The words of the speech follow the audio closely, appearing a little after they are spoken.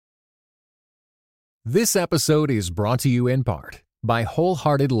This episode is brought to you in part by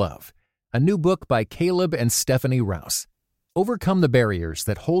Wholehearted Love, a new book by Caleb and Stephanie Rouse. Overcome the barriers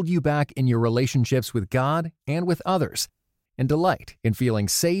that hold you back in your relationships with God and with others, and delight in feeling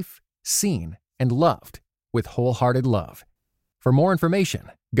safe, seen, and loved with Wholehearted Love. For more information,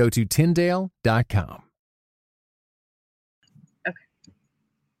 go to Tyndale.com.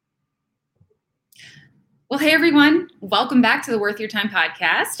 Well, hey, everyone. Welcome back to the Worth Your Time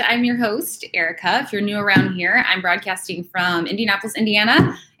podcast. I'm your host, Erica. If you're new around here, I'm broadcasting from Indianapolis,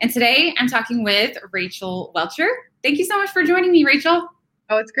 Indiana. And today I'm talking with Rachel Welcher. Thank you so much for joining me, Rachel.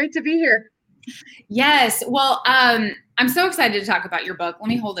 Oh, it's great to be here. Yes. Well, I'm so excited to talk about your book. Let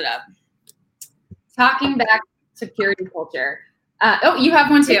me hold it up. Talking Back to Purity Culture. You have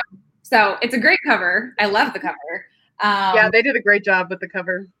one too. So it's a great cover. I love the cover. Yeah, they did a great job with the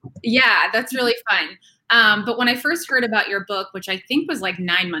cover. Yeah, that's really fun. But when I first heard about your book, which I think was like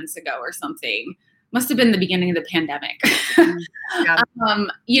 9 months ago or something, must have been the beginning of the pandemic.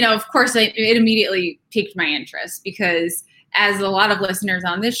 Yeah. Of course, it immediately piqued my interest because as a lot of listeners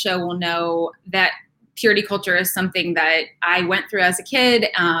on this show will know that purity culture is something that I went through as a kid.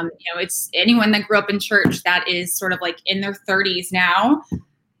 It's anyone that grew up in church that is sort of like in their 30s now,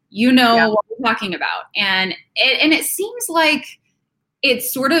 what we're talking about. And it seems like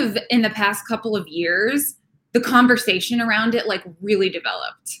it's sort of in the past couple of years, the conversation around it like really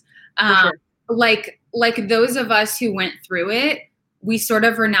developed. Sure. Like those of us who went through it, we sort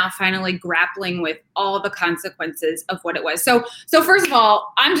of are now finally grappling with all the consequences of what it was. So first of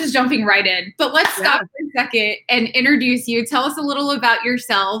all, I'm just jumping right in, but let's stop for a second and introduce you. Tell us a little about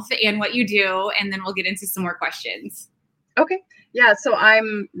yourself and what you do, and then we'll get into some more questions. Okay. Yeah. So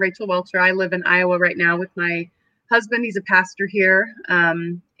I'm Rachel Welcher. I live in Iowa right now with my husband. He's a pastor here.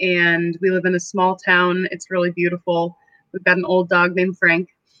 And we live in a small town. It's really beautiful. We've got an old dog named Frank.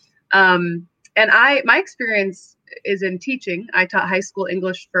 And my experience is in teaching. I taught high school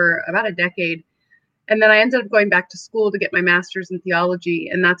English for about a decade. And then I ended up going back to school to get my master's in theology.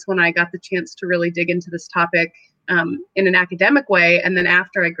 And that's when I got the chance to really dig into this topic in an academic way. And then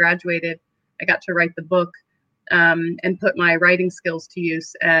after I graduated, I got to write the book and put my writing skills to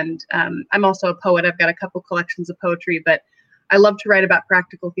use. And I'm also a poet. I've got a couple collections of poetry, but I love to write about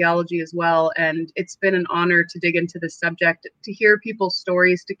practical theology as well. And it's been an honor to dig into this subject, to hear people's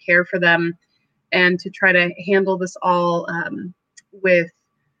stories, to care for them, and to try to handle this all with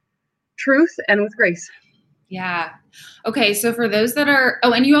truth and with grace. Yeah. Okay. So for those that are,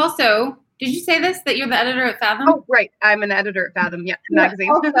 and you also, did you say this, that you're the editor at Fathom? Oh, right. I'm an editor at Fathom, magazine.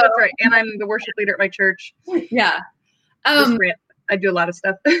 Also, That's right. And I'm the worship leader at my church. Yeah. I do a lot of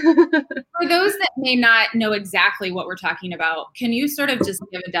stuff. For those that may not know exactly what we're talking about, can you sort of just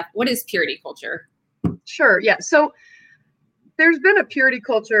give what is purity culture? Sure. Yeah. So there's been a purity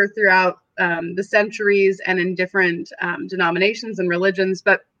culture throughout the centuries and in different denominations and religions.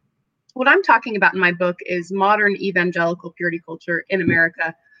 But what I'm talking about in my book is modern evangelical purity culture in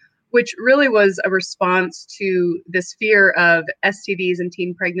America, which really was a response to this fear of STDs and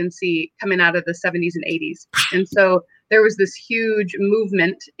teen pregnancy coming out of the 70s and 80s. And so there was this huge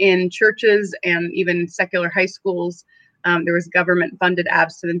movement in churches and even secular high schools. There was government-funded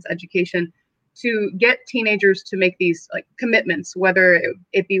abstinence education to get teenagers to make these like commitments, whether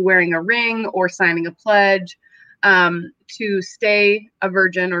it be wearing a ring or signing a pledge, to stay a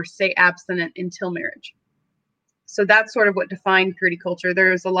virgin or stay abstinent until marriage. So that's sort of what defined purity culture.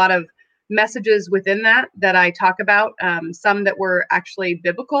 There's a lot of messages within that I talk about, some that were actually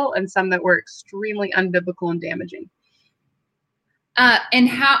biblical and some that were extremely unbiblical and damaging.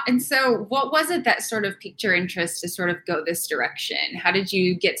 And so what was it that sort of piqued your interest to sort of go this direction? How did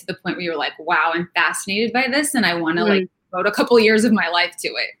you get to the point where you were like, wow, I'm fascinated by this and I want to like devote a couple of years of my life to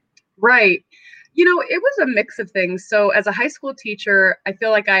it? Right. It was a mix of things. So as a high school teacher, I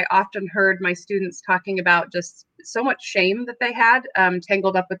feel like I often heard my students talking about just so much shame that they had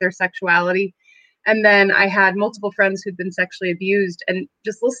tangled up with their sexuality. And then I had multiple friends who'd been sexually abused, and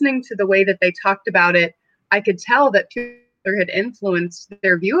just listening to the way that they talked about it, I could tell that had influenced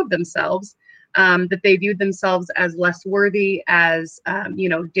their view of themselves, that they viewed themselves as less worthy, as,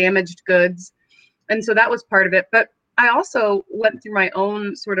 damaged goods. And so that was part of it. But I also went through my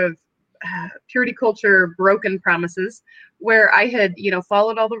own sort of purity culture broken promises where I had,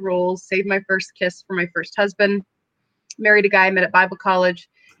 followed all the rules, saved my first kiss for my first husband, married a guy I met at Bible college.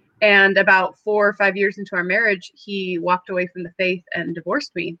 And about 4 or 5 years into our marriage, he walked away from the faith and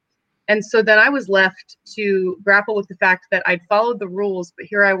divorced me. And so then I was left to grapple with the fact that I'd followed the rules, but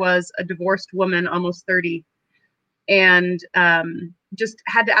here I was, a divorced woman, almost 30, and just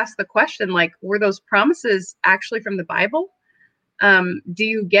had to ask the question, like, were those promises actually from the Bible? Do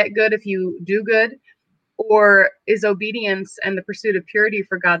you get good if you do good? or is obedience and the pursuit of purity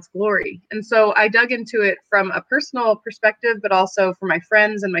for God's glory? And so I dug into it from a personal perspective, but also for my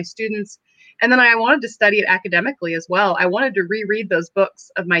friends and my students. And then I wanted to study it academically as well. I wanted to reread those books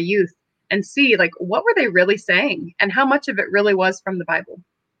of my youth and see, like, what were they really saying and how much of it really was from the Bible.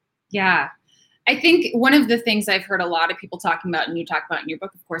 Yeah. I think one of the things I've heard a lot of people talking about, and you talk about in your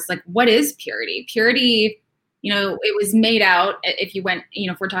book, of course, like, what is purity? Purity, it was made out, if you went,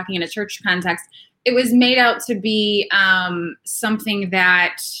 if we're talking in a church context, it was made out to be something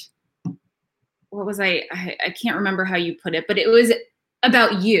that, I can't remember how you put it, but it was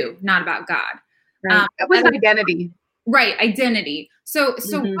about you, not about God. Right. It was identity. Right. Identity. So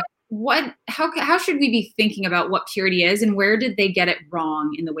how should we be thinking about what purity is, and where did they get it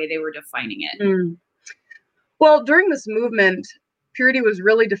wrong in the way they were defining it? Well, during this movement, purity was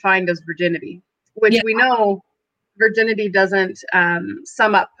really defined as virginity, which we know virginity doesn't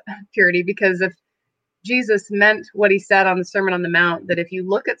sum up purity, because if Jesus meant what he said on the Sermon on the Mount, that if you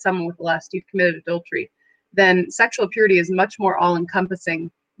look at someone with lust, you've committed adultery, then sexual purity is much more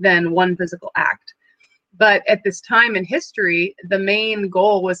all-encompassing than one physical act. But at this time in history, the main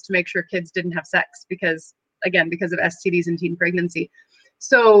goal was to make sure kids didn't have sex because of STDs and teen pregnancy.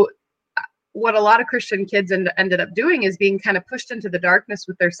 So what a lot of Christian kids ended up doing is being kind of pushed into the darkness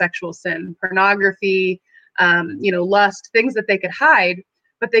with their sexual sin, pornography, lust, things that they could hide,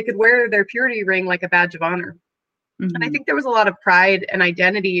 but they could wear their purity ring like a badge of honor. Mm-hmm. And I think there was a lot of pride and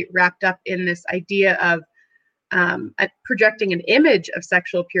identity wrapped up in this idea of projecting an image of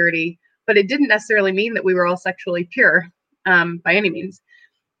sexual purity, but it didn't necessarily mean that we were all sexually pure by any means.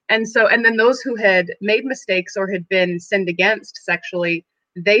 And then those who had made mistakes or had been sinned against sexually,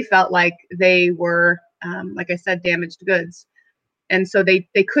 they felt like they were, like I said, damaged goods. And so they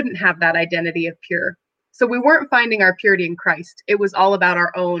couldn't have that identity of pure. So we weren't finding our purity in Christ. It was all about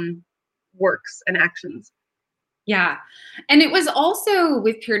our own works and actions. Yeah. And it was also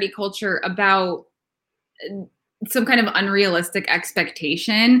with purity culture about some kind of unrealistic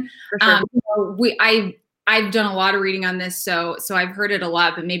expectation. For sure. I've done a lot of reading on this, so I've heard it a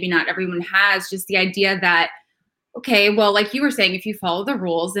lot, but maybe not everyone has. Just the idea that, okay, well, like you were saying, if you follow the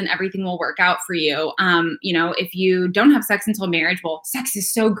rules, then everything will work out for you. If you don't have sex until marriage, well, sex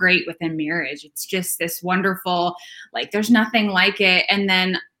is so great within marriage. It's just this wonderful, like, there's nothing like it. And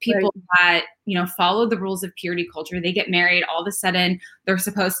then people that, follow the rules of purity culture, they get married. All of a sudden, they're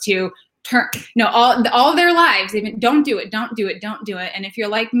supposed to turn, all their lives, even don't do it. And if you're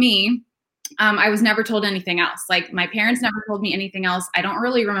like me, I was never told anything else. Like, my parents never told me anything else. I don't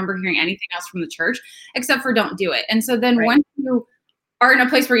really remember hearing anything else from the church except for don't do it. And so then once you are in a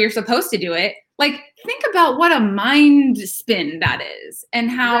place where you're supposed to do it, like, think about what a mind spin that is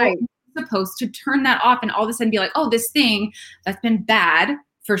and how you're supposed to turn that off and all of a sudden be like, oh, this thing that's been bad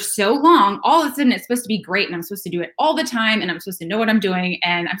for so long, all of a sudden it's supposed to be great and I'm supposed to do it all the time and I'm supposed to know what I'm doing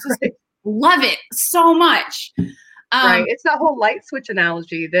and I'm supposed to love it so much. It's that whole light switch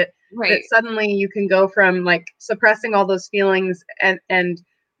analogy that suddenly you can go from, like, suppressing all those feelings and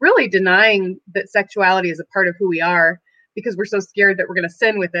really denying that sexuality is a part of who we are because we're so scared that we're going to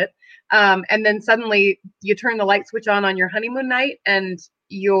sin with it. And then suddenly you turn the light switch on your honeymoon night and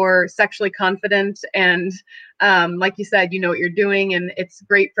you're sexually confident. And like you said, you know what you're doing and it's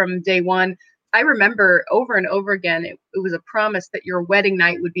great from day one. I remember over and over again, it was a promise that your wedding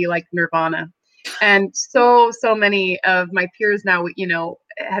night would be like Nirvana. And so many of my peers now,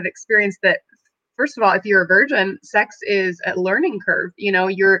 have experienced that. First of all, if you're a virgin, sex is a learning curve.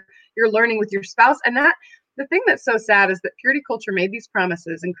 You're learning with your spouse. And that the thing that's so sad is that purity culture made these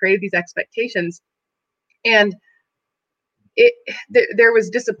promises and created these expectations. And there was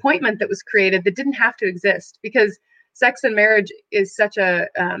disappointment that was created that didn't have to exist, because sex and marriage is such a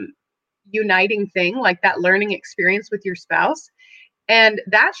uniting thing, like that learning experience with your spouse. And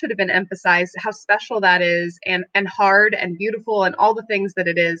that should have been emphasized, how special that is and hard and beautiful and all the things that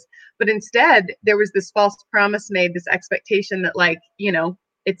it is. But instead, there was this false promise made, this expectation that, like,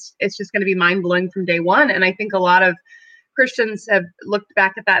 it's just going to be mind blowing from day one. And I think a lot of Christians have looked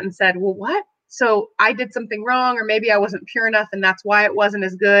back at that and said, well, what? So I did something wrong, or maybe I wasn't pure enough and that's why it wasn't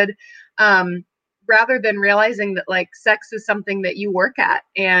as good. Rather than realizing that, like, sex is something that you work at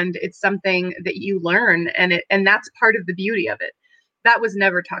and it's something that you learn, and that's part of the beauty of it. That was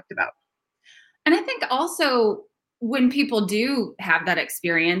never talked about. And I think also when people do have that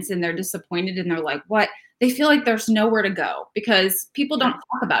experience and they're disappointed and they're like, what? They feel like there's nowhere to go because people don't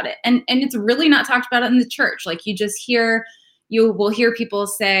talk about it. And it's really not talked about in the church. Like, you will hear people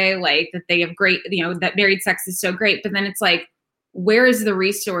say, like, that they have great, that married sex is so great. But then it's like, where is the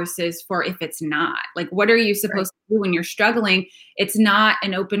resources for if it's not? Like, what are you supposed to do when you're struggling? It's not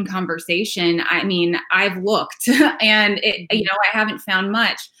an open conversation. I mean, I've looked and I haven't found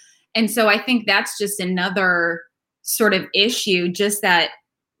much. And so I think that's just another sort of issue, just that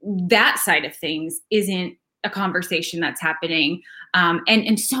side of things isn't a conversation that's happening.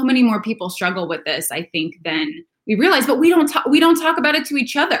 And so many more people struggle with this, I think, than we realize, but we don't talk about it to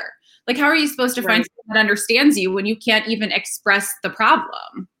each other. Like, how are you supposed to find someone that understands you when you can't even express the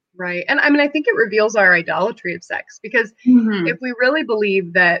problem? Right. And I mean, I think it reveals our idolatry of sex, because if we really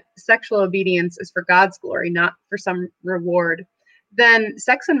believe that sexual obedience is for God's glory, not for some reward, then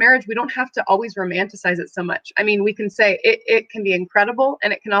sex and marriage, we don't have to always romanticize it so much. I mean, we can say it can be incredible,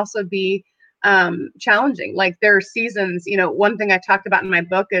 and it can also be challenging. Like, there are seasons, one thing I talked about in my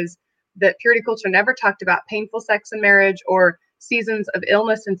book is that purity culture never talked about painful sex in marriage, or seasons of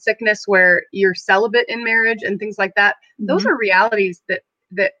illness and sickness where you're celibate in marriage and things like that. Those are realities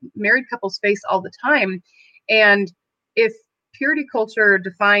that married couples face all the time. And if purity culture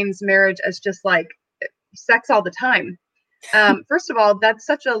defines marriage as just like sex all the time, first of all, that's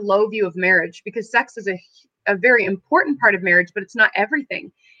such a low view of marriage, because sex is a very important part of marriage, but it's not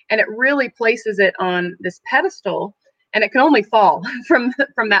everything. And it really places it on this pedestal, and it can only fall from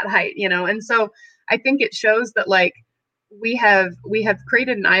that height, And so I think it shows that, like, we have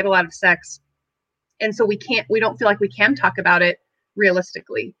created an idol out of sex. And so we don't feel like we can talk about it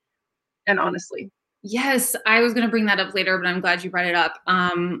realistically and honestly. Yes, I was going to bring that up later, but I'm glad you brought it up.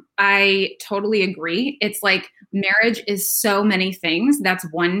 I totally agree. It's like marriage is so many things. That's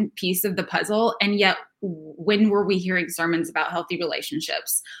one piece of the puzzle. And yet, when were we hearing sermons about healthy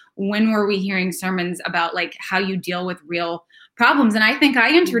relationships? When were we hearing sermons about like how you deal with real problems? And I think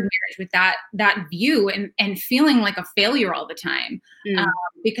I entered marriage with that view and feeling like a failure all the time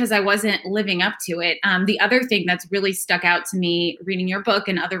because I wasn't living up to it. The other thing that's really stuck out to me reading your book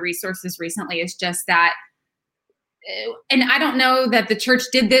and other resources recently is just that, and I don't know that the church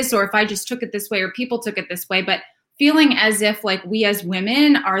did this or if I just took it this way or people took it this way, but feeling as if like we as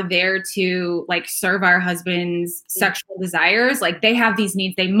women are there to like serve our husbands' sexual desires. Like they have these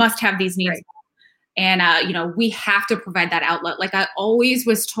needs, they must have these needs. Right. And, we have to provide that outlet. Like I always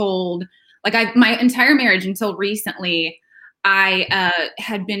was told, like my entire marriage until recently, I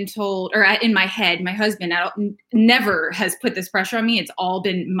had been told, or in my head, my husband never has put this pressure on me. It's all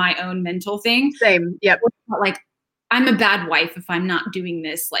been my own mental thing. Same. Yep. Like I'm a bad wife if I'm not doing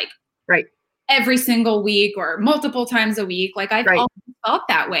this, like right. every single week or multiple times a week. Like I've always felt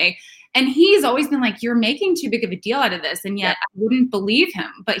that way. And he's always been like, you're making too big of a deal out of this. And yet I wouldn't believe him.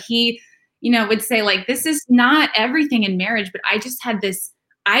 But he, would say like, this is not everything in marriage, but I just had this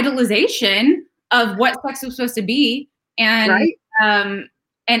idolization of what sex was supposed to be. And, and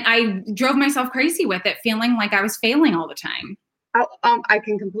I drove myself crazy with it, feeling like I was failing all the time. I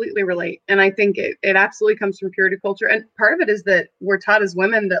can completely relate. And I think it absolutely comes from purity culture. And part of it is that we're taught as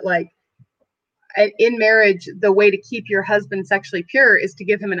women that like in marriage, the way to keep your husband sexually pure is to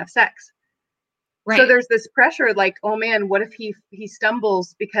give him enough sex. Right. So there's this pressure like, oh man, what if he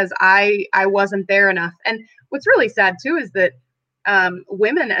stumbles because I wasn't there enough? And what's really sad too is that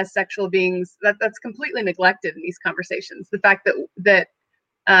women as sexual beings, that's completely neglected in these conversations. The fact that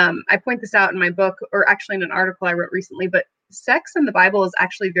I point this out in my book, or actually in an article I wrote recently, but sex in the Bible is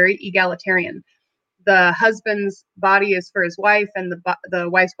actually very egalitarian. The husband's body is for his wife, and the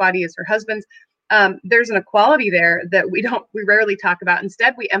wife's body is her husband's. There's an equality there that we rarely talk about.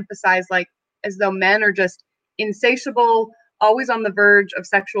 Instead, we emphasize like as though men are just insatiable, always on the verge of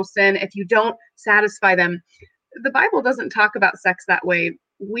sexual sin if you don't satisfy them. The Bible doesn't talk about sex that way.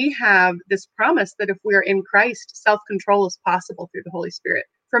 We have this promise that if we're in Christ, self-control is possible through the Holy Spirit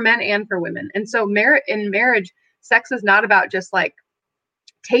for men and for women. And so in marriage, sex is not about just like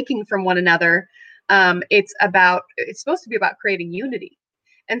taking from one another. It's supposed to be about creating unity.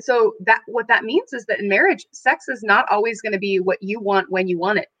 And so what that means is that in marriage, sex is not always going to be what you want when you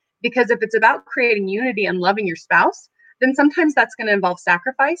want it. Because if it's about creating unity and loving your spouse, then sometimes that's going to involve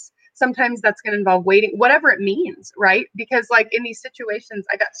sacrifice. Sometimes that's going to involve waiting, whatever it means, right? Because like in these situations,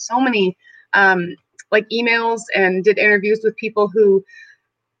 I got so many like emails and did interviews with people who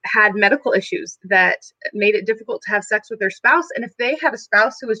had medical issues that made it difficult to have sex with their spouse. And if they had a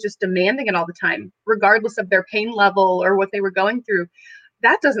spouse who was just demanding it all the time, regardless of their pain level or what they were going through,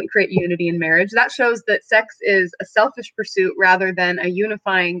 that doesn't create unity in marriage. That shows that sex is a selfish pursuit rather than a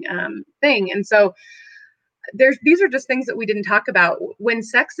unifying thing. And so these are just things that we didn't talk about. When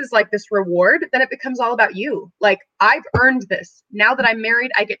sex is like this reward, then it becomes all about you. Like, I've earned this. Now that I'm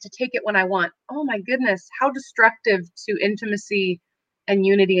married, I get to take it when I want. Oh my goodness, how destructive to intimacy and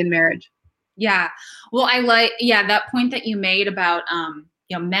unity in marriage. Yeah. Well, yeah, that point that you made about,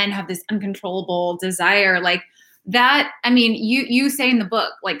 men have this uncontrollable desire, like that. I mean, you say in the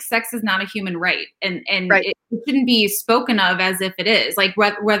book, like sex is not a human right, and Right. it shouldn't be spoken of as if it is. Like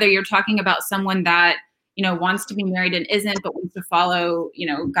whether you're talking about someone that, wants to be married and isn't, but wants to follow,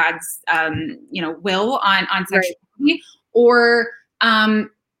 God's, will on Right. sexuality, or,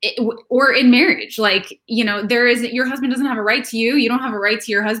 or in marriage, like, there is, your husband doesn't have a right to you. You don't have a right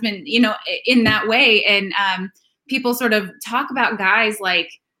to your husband, in that way. And people sort of talk about guys like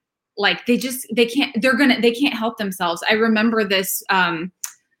they can't help themselves. I remember this.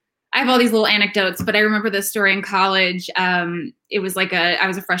 I have all these little anecdotes, but I remember this story in college. It was like I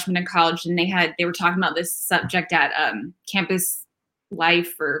was a freshman in college, and they were talking about this subject at Campus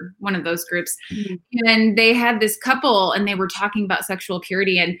Life or one of those groups. Mm-hmm. And they had this couple, and they were talking about sexual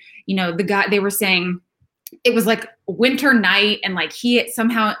purity. And, they were saying it was like winter night, and like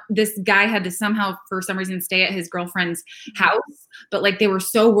this guy had to somehow, for some reason, stay at his girlfriend's house. But like they were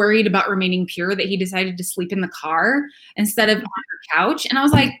so worried about remaining pure that he decided to sleep in the car instead of on her couch. And I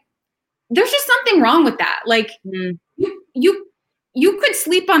was like, there's just something wrong with that. Like you could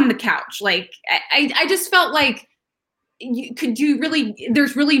sleep on the couch. Like I just felt like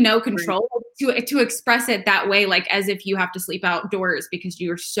there's really no control to express it that way, like as if you have to sleep outdoors because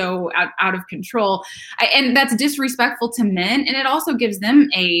you're so out of control. And that's disrespectful to men. And it also gives them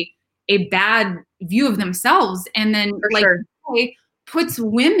a bad view of themselves. And then puts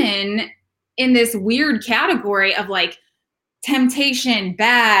women in this weird category of like temptation,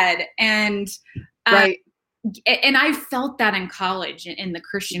 bad. And right. And I felt that in college in the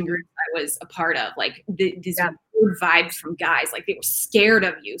Christian group I was a part of, like these weird vibes from guys, like they were scared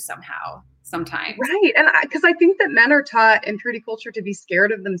of you somehow, sometimes. Right. And because I think that men are taught in purity culture to be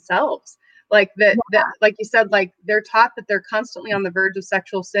scared of themselves. Like that, like you said, like they're taught that they're constantly on the verge of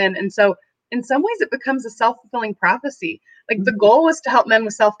sexual sin. And so in some ways it becomes a self-fulfilling prophecy. Like the goal was to help men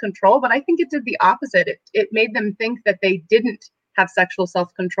with self-control, but I think it did the opposite. It made them think that they didn't have sexual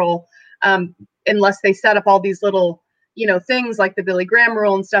self-control unless they set up all these little, things like the Billy Graham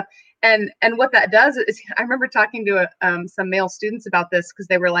rule and stuff. And what that does is, I remember talking to some male students about this because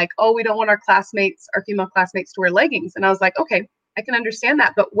they were like, oh, we don't want our female classmates to wear leggings. And I was like, okay, I can understand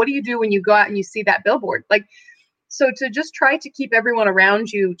that. But what do you do when you go out and you see that billboard? Like, so to just try to keep everyone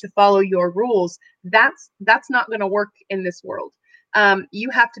around you to follow your rules, that's not going to work in this world. You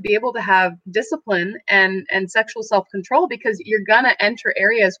have to be able to have discipline and sexual self-control, because you're going to enter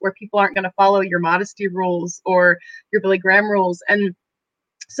areas where people aren't going to follow your modesty rules or your Billy Graham rules. And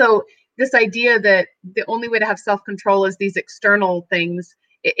so this idea that the only way to have self-control is these external things,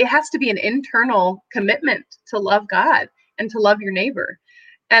 it has to be an internal commitment to love God and to love your neighbor.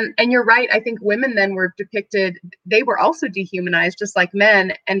 And you're right. I think women then were depicted, they were also dehumanized just like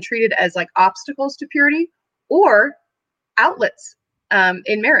men, and treated as like obstacles to purity or outlets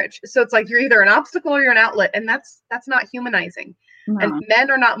in marriage. So it's like you're either an obstacle or you're an outlet, and that's not humanizing. No. And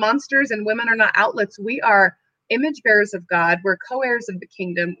men are not monsters and women are not outlets. We are image bearers of God. We're co-heirs of the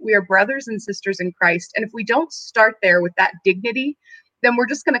kingdom. We are brothers and sisters in Christ. And if we don't start there with that dignity, then we're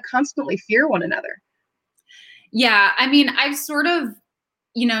just going to constantly fear one another. Yeah. I mean, I've sort of,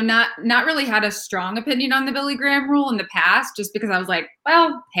 not really had a strong opinion on the Billy Graham rule in the past, just because I was like,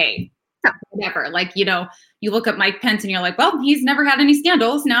 well, hey, whatever. Like, you look at Mike Pence and you're like, well, he's never had any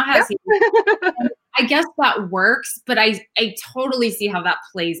scandals. Now has he? I guess that works, but I totally see how that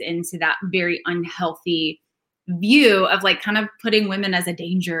plays into that very unhealthy view of like kind of putting women as a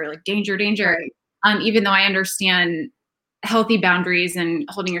danger, like danger. Right. Even though I understand healthy boundaries and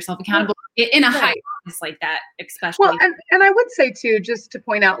holding yourself accountable in a high office like that, especially. Well, and I would say too, just to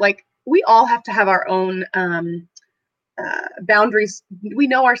point out, like we all have to have our own boundaries. We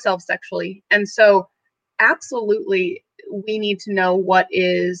know ourselves sexually. And so absolutely we need to know what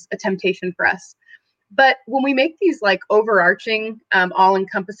is a temptation for us. But when we make these like overarching,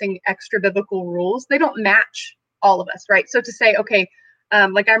 all-encompassing extra biblical rules, they don't match all of us, right? So to say, okay,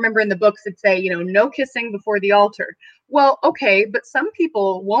 like I remember in the books it'd say, no kissing before the altar. Well, okay, but some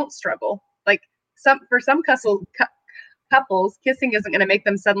people won't struggle. Like for some couples, kissing isn't going to make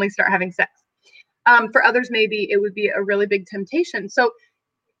them suddenly start having sex. For others, maybe it would be a really big temptation. So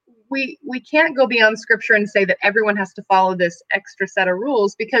we can't go beyond scripture and say that everyone has to follow this extra set of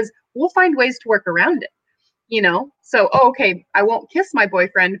rules, because we'll find ways to work around it, So, okay, I won't kiss my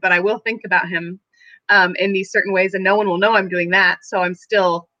boyfriend, but I will think about him in these certain ways, and no one will know I'm doing that. So I'm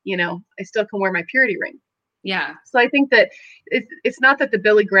still, I still can wear my purity ring. Yeah. So I think that it's not that the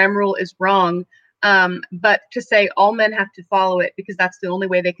Billy Graham rule is wrong, but to say all men have to follow it because that's the only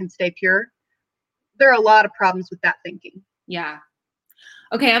way they can stay pure, there are a lot of problems with that thinking. Yeah.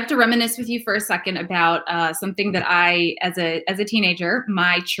 Okay, I have to reminisce with you for a second about something that I, as a teenager,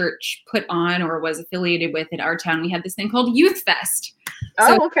 my church put on or was affiliated with in our town. We had this thing called Youth Fest.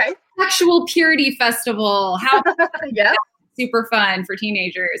 So, Oh, okay. Sexual Purity Festival. How Yeah. super fun for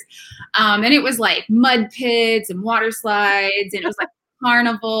teenagers. And it was like mud pits and water slides, and it was like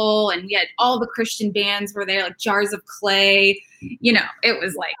carnival, and we had all the Christian bands were there, like Jars of Clay. It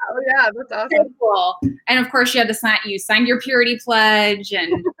was like, Oh yeah, that's awesome. so cool. And of course, you signed your purity pledge,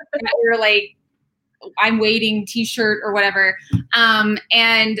 and you're like, I'm waiting t-shirt or whatever.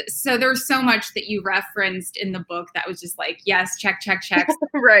 And so there's so much that you referenced in the book that was just like, yes, check.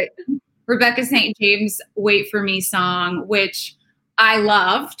 Right. Rebecca St. James' Wait for Me song, which I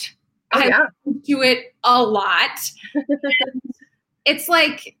loved. Oh, yeah. I listened to it a lot. It's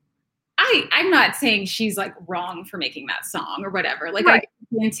like, I'm not saying she's like wrong for making that song or whatever. Like, right. I get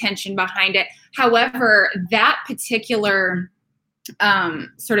the intention behind it. However, that particular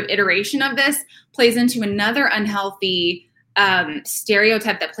sort of iteration of this plays into another unhealthy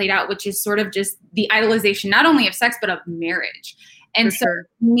stereotype that played out, which is sort of just the idolization, not only of sex, but of marriage. And so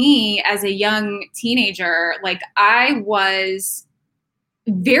me as a young teenager, like I was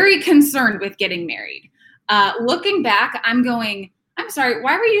very concerned with getting married. Looking back, I'm sorry,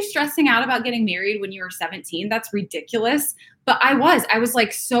 why were you stressing out about getting married when you were 17? That's ridiculous. But I was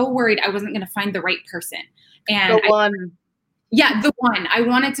like so worried I wasn't going to find the right person. And the one. The one. I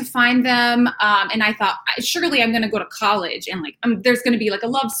wanted to find them. And I thought, surely I'm going to go to college and like, there's going to be like a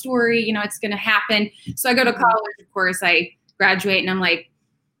love story, it's going to happen. So I go to college, of course, I graduate, and I'm like,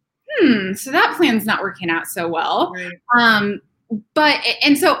 so that plan's not working out so well. Right.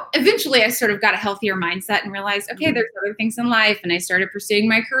 And so eventually I sort of got a healthier mindset and realized, okay, there's other things in life. And I started pursuing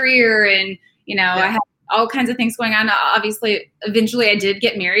my career, and, I had all kinds of things going on. Obviously, eventually I did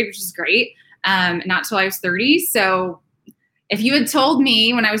get married, which is great. Not till I was 30. So if you had told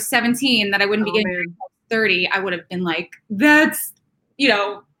me when I was 17 that I wouldn't be getting married until 30, I would have been like, that's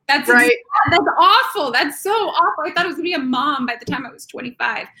right. That's awful. That's so awful. I thought I was going to be a mom by the time I was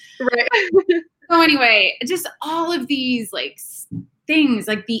 25. Right. So anyway, just all of these like things,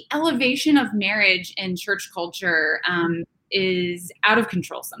 like the elevation of marriage in church culture is out of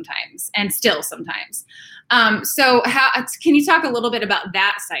control sometimes, and still sometimes. So can you talk a little bit about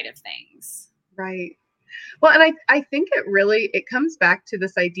that side of things? Right. Well, and I think it comes back to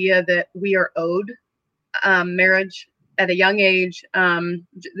this idea that we are owed marriage at a young age,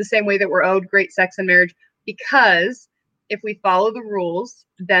 the same way that we're owed great sex in marriage, because if we follow the rules,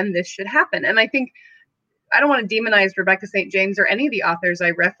 then this should happen. And I think, I don't want to demonize Rebecca St. James or any of the authors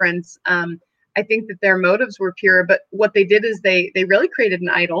I reference. I think that their motives were pure, but what they did is they really created an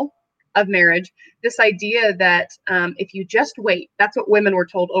idol of marriage. This idea that if you just wait, that's what women were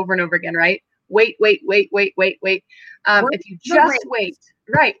told over and over again, right? Wait. If you just wait.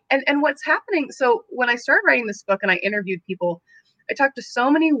 Right. And what's happening? So when I started writing this book and I interviewed people, I talked to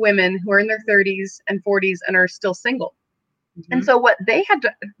so many women who are in their 30s and 40s and are still single. Mm-hmm. And so what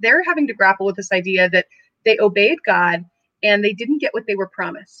they're having to grapple with this idea that they obeyed God and they didn't get what they were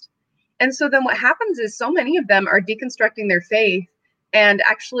promised. And so then what happens is so many of them are deconstructing their faith and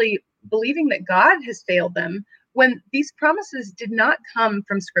actually believing that God has failed them, when these promises did not come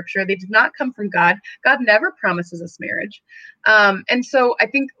from Scripture. They did not come from God. God never promises us marriage. And so I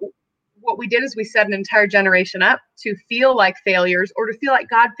think what we did is we set an entire generation up to feel like failures, or to feel like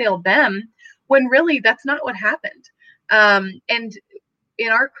God failed them, when really that's not what happened. And in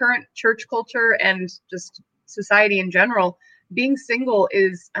our current church culture and just society in general, being single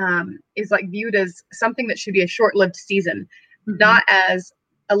is like viewed as something that should be a short-lived season, not as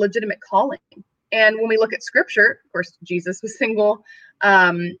a legitimate calling. And when we look at Scripture, of course, Jesus was single.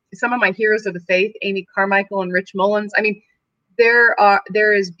 Some of my heroes of the faith, Amy Carmichael and Rich Mullins. I mean, there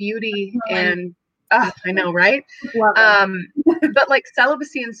is beauty and I know, right? But like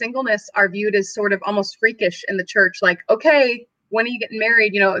celibacy and singleness are viewed as sort of almost freakish in the church. Like, okay, when are you getting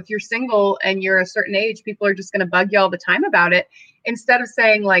married? If you're single and you're a certain age, people are just going to bug you all the time about it. Instead of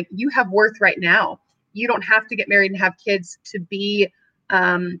saying like, you have worth right now. You don't have to get married and have kids to be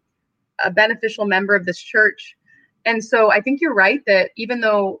a beneficial member of this church. And so I think you're right that even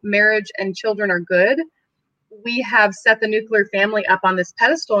though marriage and children are good, we have set the nuclear family up on this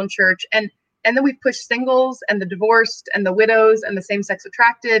pedestal in church. And then we've pushed singles and the divorced and the widows and the same-sex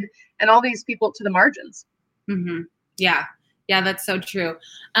attracted and all these people to the margins. Mm-hmm. Yeah. Yeah, that's so true.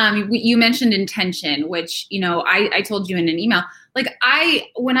 You mentioned intention, which, I told you in an email, like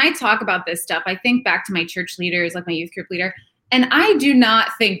when I talk about this stuff, I think back to my church leaders, like my youth group leader, and I do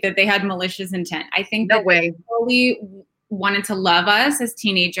not think that they had malicious intent. I think that they really wanted to love us as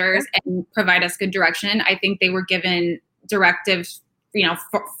teenagers and provide us good direction. I think they were given directives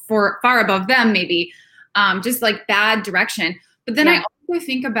for far above them, maybe, just like bad direction. But then I also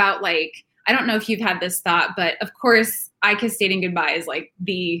think about, like, I don't know if you've had this thought, but of course, I Kiss Dating Goodbye is like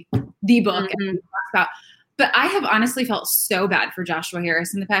the book and we talk about. But I have honestly felt so bad for Joshua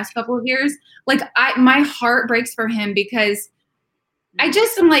Harris in the past couple of years. Like, my heart breaks for him because I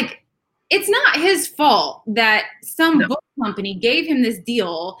just am like, it's not his fault that some book company gave him this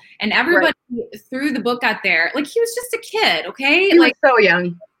deal and everybody threw the book out there. Like, he was just a kid, okay? He was so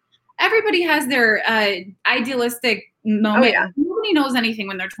young. Everybody has their idealistic moment. Nobody knows anything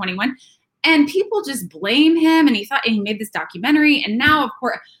when they're 21. And people just blame him. And he made this documentary. And now, of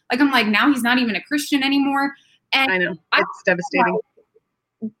course, like, I'm like, now he's not even a Christian anymore. And I know. It's devastating.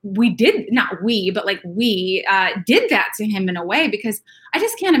 We did that to him in a way, because I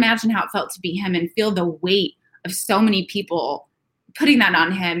just can't imagine how it felt to be him and feel the weight of so many people putting that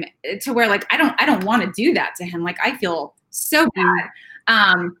on him, to where, like, I don't want to do that to him. Like, I feel so bad.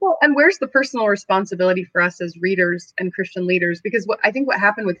 Well, and where's the personal responsibility for us as readers and Christian leaders? Because what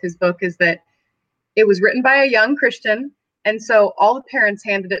happened with his book is that it was written by a young Christian, and so all the parents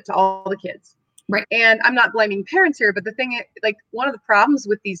handed it to all the kids. Right. And I'm not blaming parents here, but the thing is, like, one of the problems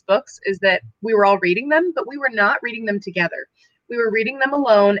with these books is that we were all reading them, but we were not reading them together. We were reading them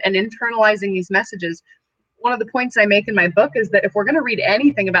alone and internalizing these messages. One of the points I make in my book is that if we're going to read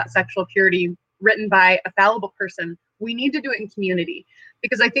anything about sexual purity written by a fallible person, we need to do it in community,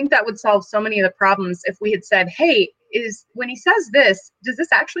 because I think that would solve so many of the problems if we had said, hey, when he says this, does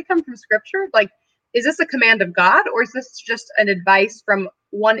this actually come from scripture? Like, is this a command of God, or is this just an advice from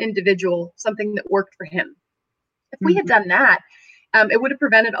one individual, something that worked for him? If we had done that, it would have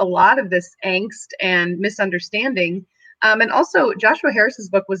prevented a lot of this angst and misunderstanding. And also, Joshua Harris's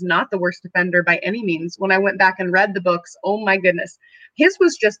book was not the worst offender by any means. When I went back and read the books, oh my goodness, his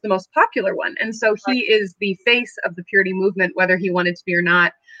was just the most popular one. And so he is the face of the purity movement, whether he wanted to be or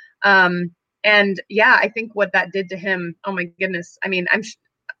not. And yeah, I think what that did to him, oh my goodness. I mean,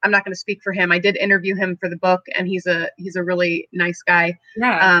 I'm not going to speak for him. I did interview him for the book, and he's a really nice guy.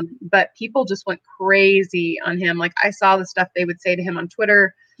 Yeah. But people just went crazy on him. Like, I saw the stuff they would say to him on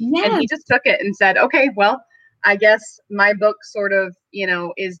Twitter, and he just took it and said, okay, well, I guess my book sort of,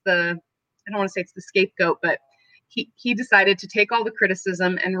 is I don't want to say it's the scapegoat, but he decided to take all the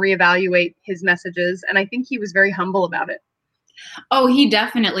criticism and reevaluate his messages. And I think he was very humble about it. Oh, he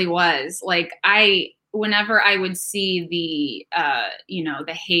definitely was. Like, whenever I would see the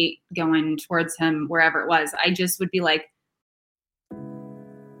hate going towards him, wherever it was, I just would be like.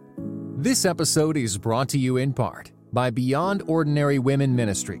 This episode is brought to you in part by Beyond Ordinary Women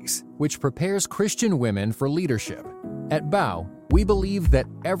Ministries, which prepares Christian women for leadership. At BOW, we believe that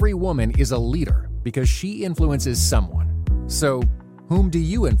every woman is a leader because she influences someone. So, whom do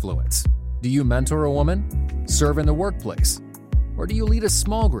you influence? Do you mentor a woman? Serve in the workplace? Or do you lead a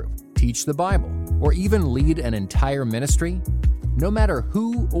small group, teach the Bible, or even lead an entire ministry? No matter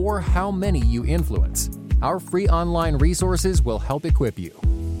who or how many you influence, our free online resources will help equip you.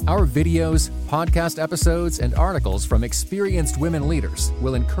 Our videos, podcast episodes, and articles from experienced women leaders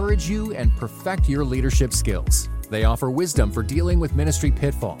will encourage you and perfect your leadership skills. They offer wisdom for dealing with ministry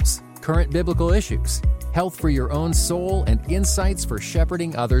pitfalls, current biblical issues, health for your own soul, and insights for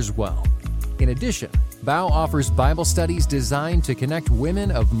shepherding others well. In addition, BOW offers Bible studies designed to connect women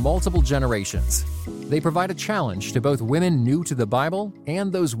of multiple generations. They provide a challenge to both women new to the Bible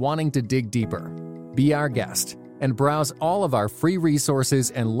and those wanting to dig deeper. Be our guest and browse all of our free resources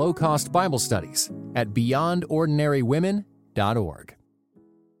and low-cost Bible studies at beyondordinarywomen.org.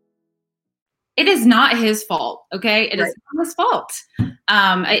 It is not his fault, okay? It is not his fault.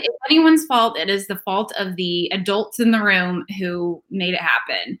 If anyone's fault, it is the fault of the adults in the room who made it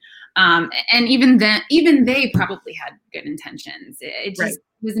happen. And even they probably had good intentions. It just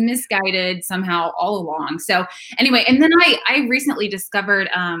was misguided somehow all along. So anyway, and then I recently discovered,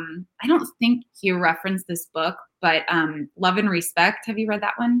 I don't think you referenced this book, but Love and Respect. Have you read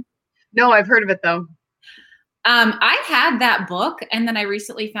that one? No, I've heard of it though. I had that book, and then I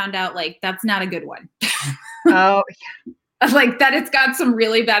recently found out, like, that's not a good one. Oh, yeah. Like, that it's got some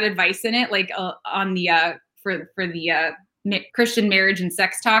really bad advice in it, like on the for the Christian marriage and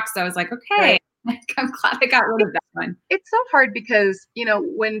sex talk. So I was like, okay, I'm glad I got rid of that one. It's so hard because,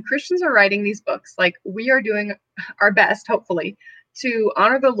 when Christians are writing these books, like, we are doing our best, hopefully, to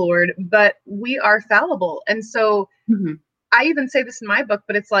honor the Lord, but we are fallible. And so I even say this in my book,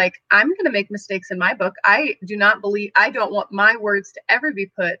 but it's like, I'm going to make mistakes in my book. I don't want my words to ever be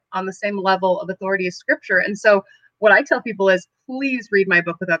put on the same level of authority as scripture. And so what I tell people is, please read my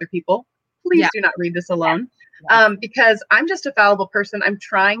book with other people. Please do not read this alone. because I'm just a fallible person. I'm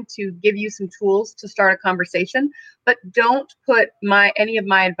trying to give you some tools to start a conversation, but don't put any of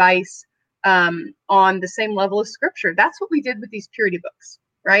my advice on the same level of scripture. That's what we did with these purity books,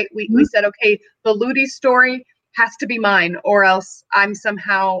 right? We said, okay, the Ludi story has to be mine, or else I've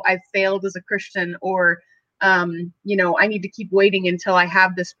failed as a Christian, or I need to keep waiting until I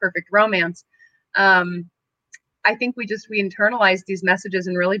have this perfect romance. I think we internalize these messages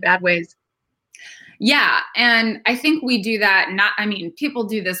in really bad ways. Yeah. And I think we do that. People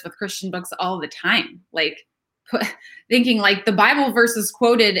do this with Christian books all the time. Like thinking like the Bible verses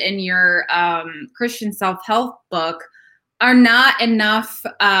quoted in your Christian self-help book are not enough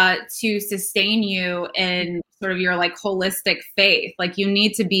to sustain you in sort of your like holistic faith. Like you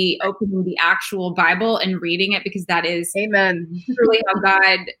need to be opening the actual Bible and reading it, because that is Amen. Truly how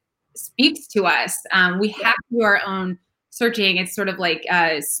God speaks to us. We have to do our own searching. It's sort of like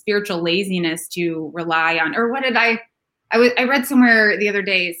spiritual laziness to rely on, or what did I read somewhere the other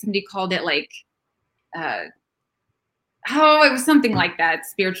day, somebody called it like, it was something like that,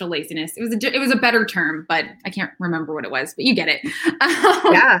 spiritual laziness. It was a better term, but I can't remember what it was, but you get it.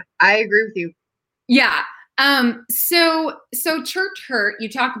 Yeah, I agree with you. Yeah. So church hurt, you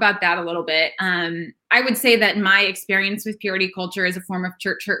talk about that a little bit. I would say that my experience with purity culture is a form of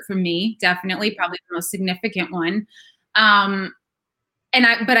church hurt for me, definitely, probably the most significant one.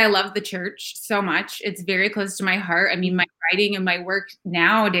 But I love the church so much. It's very close to my heart. I mean, my writing and my work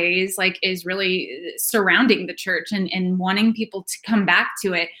nowadays, like, is really surrounding the church and wanting people to come back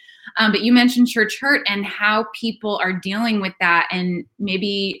to it. But you mentioned church hurt and how people are dealing with that and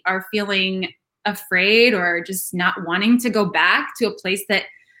maybe are feeling afraid or just not wanting to go back to a place that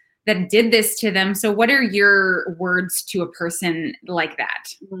did this to them. So what are your words to a person like that?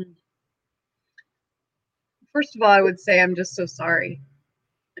 First of all, I would say I'm just so sorry.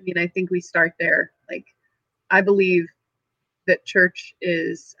 I mean, I think we start there. Like, I believe that church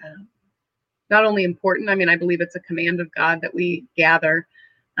is not only important. I mean, I believe it's a command of God that we gather.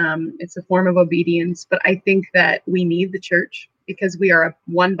 It's a form of obedience, but I think that we need the church because we are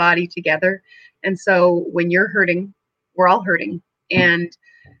one body together. And so when you're hurting, we're all hurting. And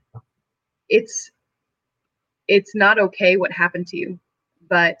it's not okay what happened to you,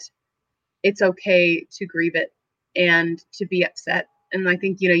 but it's okay to grieve it and to be upset. And I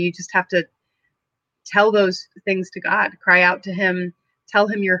think, you just have to tell those things to God, cry out to him, tell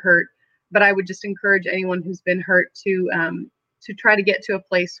him you're hurt. But I would just encourage anyone who's been hurt to try to get to a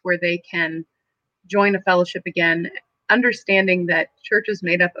place where they can join a fellowship again, understanding that church is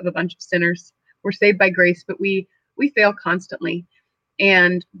made up of a bunch of sinners. We're saved by grace, but we fail constantly.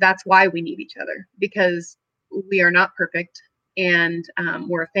 And that's why we need each other, because we are not perfect and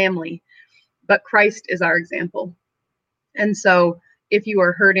we're a family, but Christ is our example. And so if you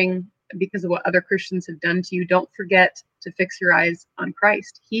are hurting because of what other Christians have done to you, don't forget to fix your eyes on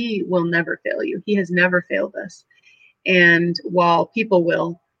Christ. He will never fail you. He has never failed us. And while people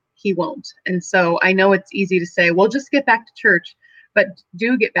will, he won't. And so I know it's easy to say, well, just get back to church, but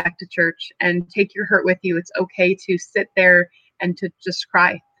do get back to church and take your hurt with you. It's okay to sit there and to just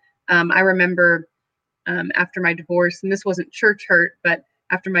cry. I remember after my divorce, and this wasn't church hurt, but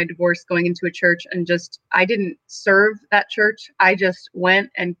after my divorce, going into a church and I didn't serve that church. I just went,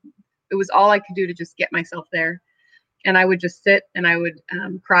 and it was all I could do to just get myself there. And I would just sit and I would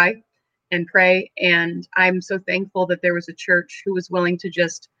cry and pray. And I'm so thankful that there was a church who was willing to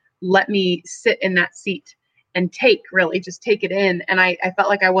just let me sit in that seat and take it in. And I felt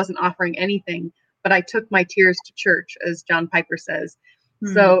like I wasn't offering anything, but I took my tears to church, as John Piper says.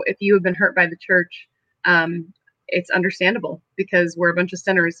 Mm-hmm. So if you have been hurt by the church, it's understandable, because we're a bunch of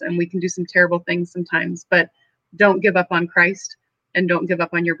sinners and we can do some terrible things sometimes, but don't give up on Christ and don't give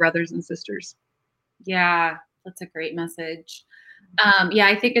up on your brothers and sisters. Yeah, that's a great message.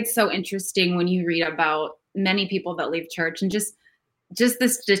 I think it's so interesting when you read about many people that leave church, and just the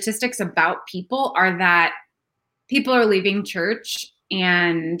statistics about people are that people are leaving church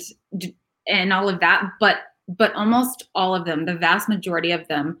and all of that, but almost all of them, the vast majority of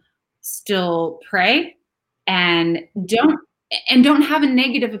them, still pray and don't have a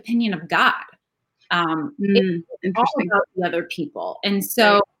negative opinion of God. It's all about the other people. And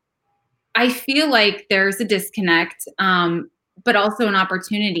so I feel like there's a disconnect, but also an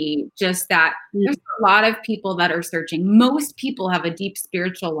opportunity, just that there's a lot of people that are searching. Most people have a deep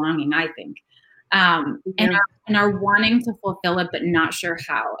spiritual longing, I think, and are wanting to fulfill it, but not sure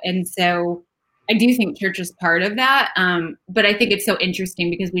how. And so I do think church is part of that. But I think it's so interesting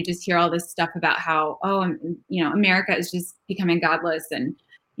because we just hear all this stuff about how, America is just becoming godless and,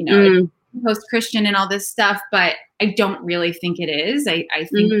 post-Christian and all this stuff. But I don't really think it is. I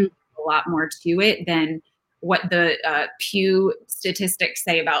think there's a lot more to it than what the Pew statistics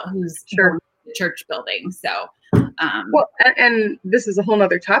say about who's Sure. going to the church building. So, well, and this is a whole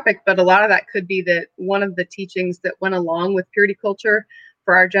nother topic, but a lot of that could be that one of the teachings that went along with purity culture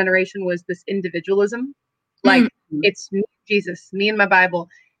for our generation was this individualism. Like, it's me, Jesus, me and my Bible.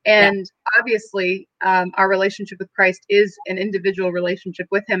 And obviously, our relationship with Christ is an individual relationship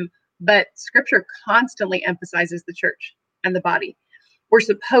with him, but Scripture constantly emphasizes the church and the body. We're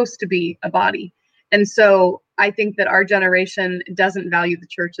supposed to be a body. And so I think that our generation doesn't value the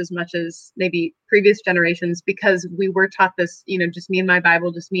church as much as maybe previous generations, because we were taught this, just me and my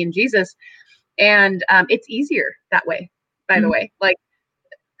Bible, just me and Jesus. And it's easier that way, by the way. Like,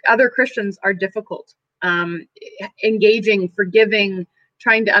 other Christians are difficult, engaging, forgiving,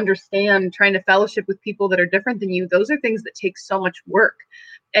 trying to understand, trying to fellowship with people that are different than you. Those are things that take so much work.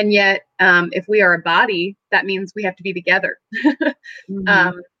 And yet, if we are a body, that means we have to be together.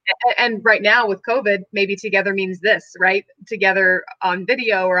 And right now with COVID, maybe together means this, right? Together on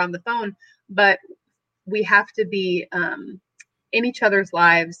video or on the phone, but we have to be in each other's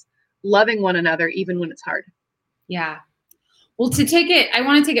lives, loving one another, even when it's hard. Yeah. Well, I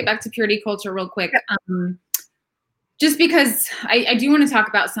want to take it back to purity culture real quick. Just because I do want to talk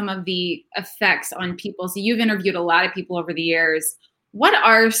about some of the effects on people. So you've interviewed a lot of people over the years. What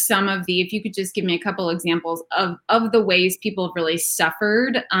are some of if you could just give me a couple examples of the ways people have really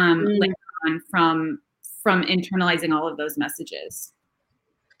suffered later on from internalizing all of those messages?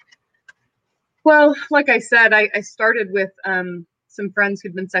 Well, like I said, I started with some friends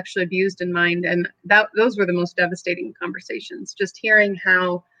who'd been sexually abused in mind, and those were the most devastating conversations. Just hearing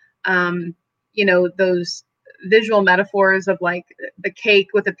how, those visual metaphors of like the cake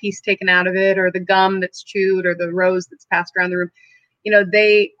with a piece taken out of it, or the gum that's chewed, or the rose that's passed around the room.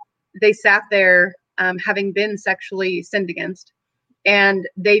 They sat there having been sexually sinned against, and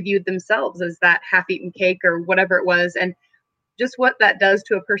they viewed themselves as that half-eaten cake or whatever it was, and just what that does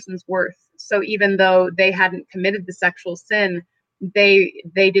to a person's worth. So even though they hadn't committed the sexual sin, they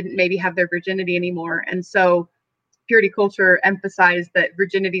didn't maybe have their virginity anymore. And so purity culture emphasized that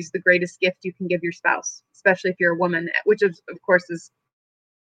virginity is the greatest gift you can give your spouse, especially if you're a woman, which of course is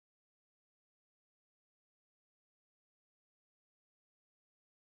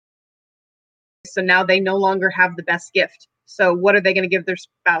so now they no longer have the best gift. So what are they going to give their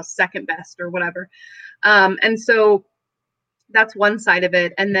spouse? Second best or whatever. And so that's one side of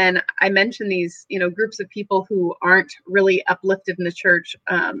it. And then I mentioned these, groups of people who aren't really uplifted in the church,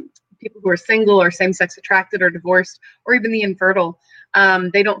 people who are single or same-sex attracted or divorced, or even the infertile.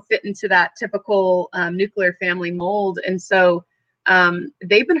 They don't fit into that typical nuclear family mold. And so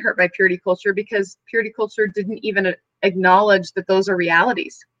they've been hurt by purity culture, because purity culture didn't even acknowledge that those are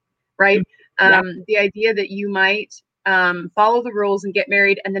realities, right? The idea that you might follow the rules and get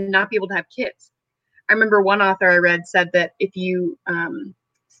married and then not be able to have kids. I remember one author I read said that if you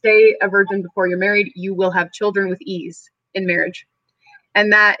stay a virgin before you're married, you will have children with ease in marriage.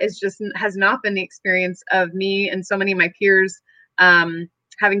 And that has not been the experience of me and so many of my peers.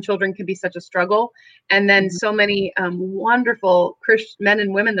 Having children can be such a struggle. And then so many wonderful Christian men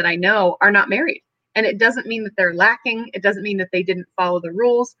and women that I know are not married. And it doesn't mean that they're lacking. It doesn't mean that they didn't follow the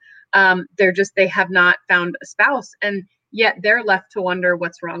rules. They have not found a spouse, and yet they're left to wonder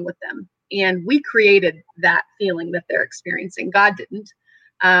what's wrong with them. And we created that feeling that they're experiencing. God didn't.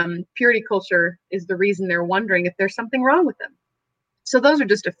 Purity culture is the reason they're wondering if there's something wrong with them. So those are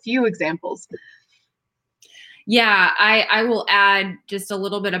just a few examples. Yeah, I will add just a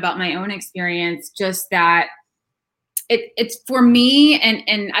little bit about my own experience, just that it's for me,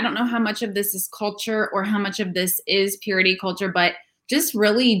 and I don't know how much of this is culture or how much of this is purity culture, but just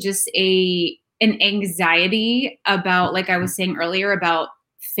really just an anxiety about, like I was saying earlier, about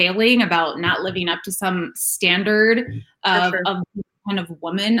failing, about not living up to some standard of the kind of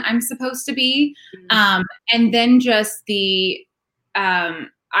woman I'm supposed to be. And then just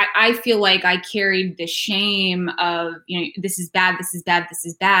I feel like I carried the shame of, this is bad, this is bad, this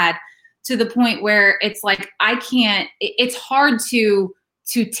is bad, to the point where it's like, it's hard to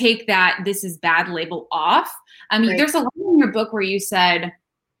take that this is bad label off. I mean, There's a line in your book where you said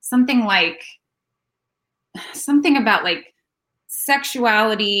something about like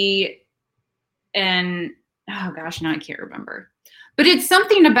sexuality and, oh gosh, now I can't remember, but it's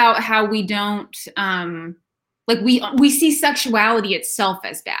something about how we don't, we see sexuality itself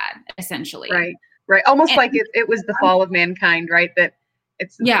as bad, essentially. Right. Almost like it was the fall of mankind, right? That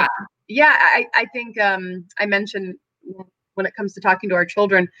it's, I think I mentioned when it comes to talking to our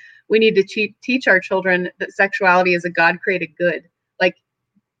children, we need to teach our children that sexuality is a God-created good. Like,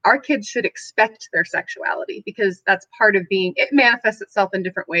 our kids should expect their sexuality, because that's part of being, it manifests itself in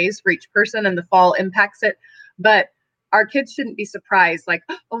different ways for each person, and the fall impacts it. But our kids shouldn't be surprised, like,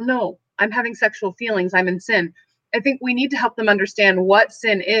 oh no, I'm having sexual feelings, I'm in sin. I think we need to help them understand what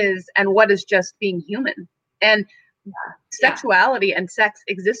sin is and what is just being human. And sexuality and sex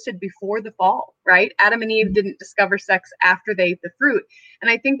existed before the fall, right? Adam and Eve didn't discover sex after they ate the fruit. And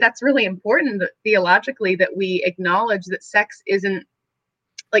I think that's really important theologically, that we acknowledge that sex isn't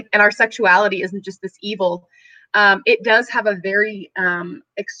like, and our sexuality isn't just this evil. It does have a very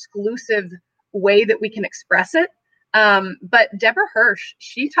exclusive way that we can express it. But Deborah Hirsch,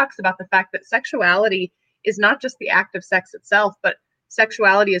 she talks about the fact that sexuality is not just the act of sex itself, but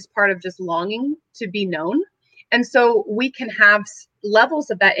sexuality is part of just longing to be known. And so we can have levels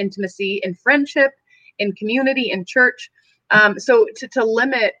of that intimacy in friendship, in community, in church. So to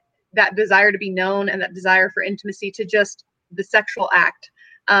limit that desire to be known and that desire for intimacy to just the sexual act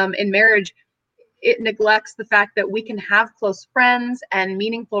in marriage, it neglects the fact that we can have close friends and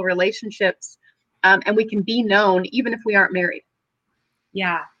meaningful relationships, and we can be known even if we aren't married.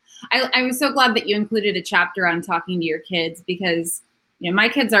 Yeah. I was so glad that you included a chapter on talking to your kids, because, my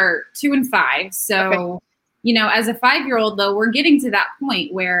kids are 2 and 5. So, okay. As a 5-year-old, though, we're getting to that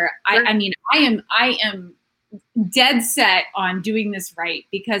point where I am dead set on doing this right,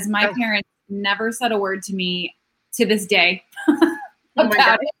 because my parents never said a word to me to this day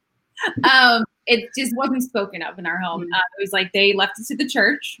about it. It just wasn't spoken of in our home. It was like they left it to the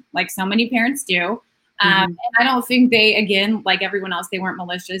church, like so many parents do. And I don't think they, again, like everyone else, they weren't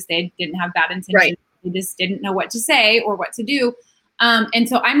malicious. They didn't have bad intentions. Right. They just didn't know what to say or what to do. And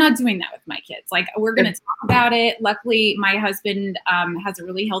so I'm not doing that with my kids. Like, we're going to talk about it. Luckily, my husband has a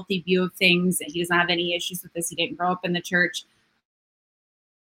really healthy view of things. He doesn't have any issues with this. He didn't grow up in the church.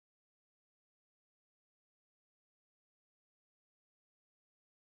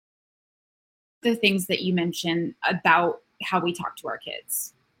 The things that you mentioned about how we talk to our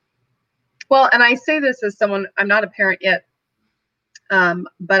kids. Well, and I say this as someone, I'm not a parent yet,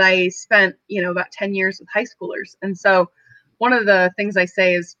 but I spent, about 10 years with high schoolers. And so one of the things I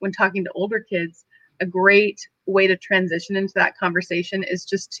say is, when talking to older kids, a great way to transition into that conversation is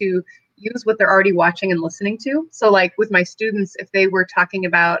just to use what they're already watching and listening to. So like with my students, if they were talking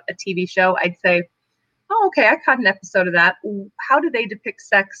about a TV show, I'd say, oh, okay, I caught an episode of that. How do they depict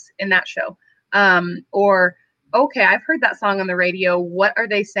sex in that show? Or, okay, I've heard that song on the radio. What are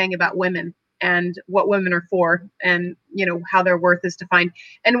they saying about women and what women are for, and, how their worth is defined?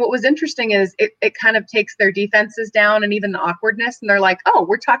 And what was interesting is it kind of takes their defenses down and even the awkwardness. And they're like, oh,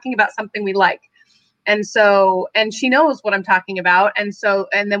 we're talking about something we like. And so, and she knows what I'm talking about. And so,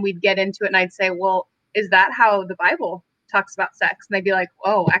 and then we'd get into it and I'd say, well, is that how the Bible talks about sex? And they'd be like,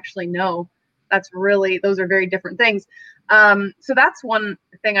 oh, actually, no, those are very different things. So that's one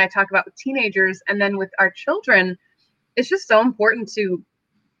thing I talk about with teenagers. And then with our children, it's just so important to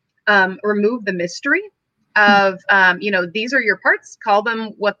remove the mystery of, these are your parts, call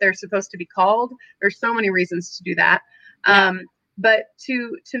them what they're supposed to be called. There's so many reasons to do that. But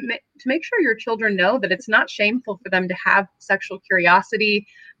to make sure your children know that it's not shameful for them to have sexual curiosity.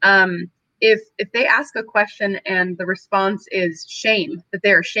 If they ask a question and the response is shame, that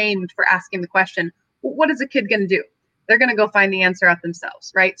they're ashamed for asking the question, what is a kid going to do? They're going to go find the answer out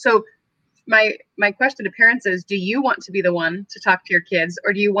themselves, right? So my question to parents is, do you want to be the one to talk to your kids,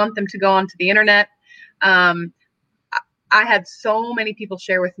 or do you want them to go onto the internet? I had so many people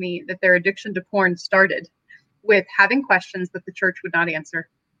share with me that their addiction to porn started with having questions that the church would not answer.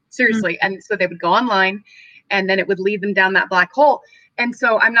 Seriously. Mm-hmm. And so they would go online, and then it would lead them down that black hole. And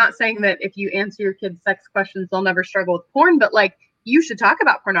so I'm not saying that if you answer your kids' sex questions, they'll never struggle with porn, but like, you should talk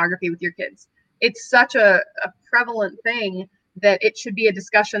about pornography with your kids. It's such a prevalent thing that it should be a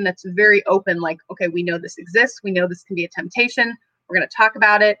discussion that's very open. Like, okay, we know this exists. We know this can be a temptation. We're going to talk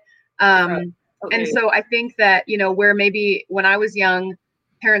about it. Okay. And so I think that, where maybe when I was young,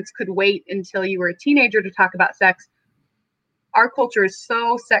 parents could wait until you were a teenager to talk about sex. Our culture is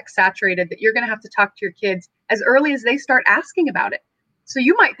so sex saturated that you're going to have to talk to your kids as early as they start asking about it. So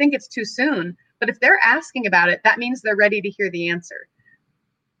you might think it's too soon, but if they're asking about it, that means they're ready to hear the answer.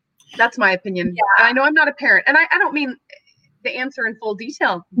 That's my opinion. Yeah. I know I'm not a parent, and I don't mean the answer in full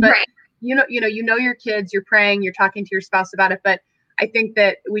detail, but right. you know your kids, you're praying, you're talking to your spouse about it. But I think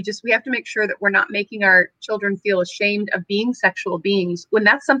that we have to make sure that we're not making our children feel ashamed of being sexual beings when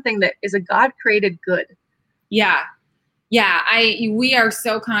that's something that is a God-created good. Yeah. Yeah. We are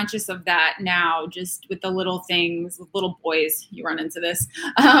so conscious of that now, just with the little things, with little boys, you run into this,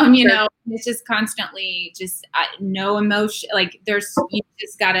 sure. It's just constantly just no emotion. Like you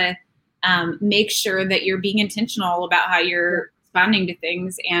just gotta make sure that you're being intentional about how you're responding to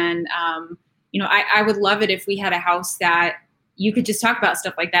things. And, I would love it if we had a house that you could just talk about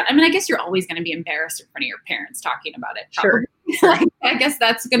stuff like that. I mean, I guess you're always going to be embarrassed in front of your parents talking about it. Probably. Sure. I guess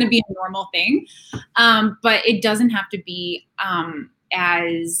that's going to be a normal thing. But it doesn't have to be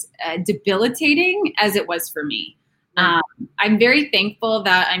as debilitating as it was for me. I'm very thankful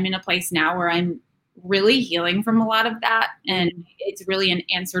that I'm in a place now where I'm really healing from a lot of that. And it's really an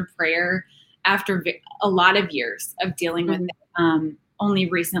answered prayer after a lot of years of dealing with it, only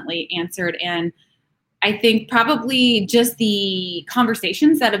recently answered. And I think probably just the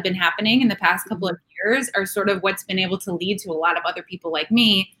conversations that have been happening in the past couple of years are sort of what's been able to lead to a lot of other people like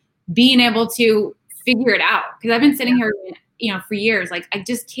me being able to figure it out. Because I've been sitting here, for years, like, I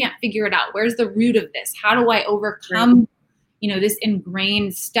just can't figure it out. Where's the root of this? How do I overcome, this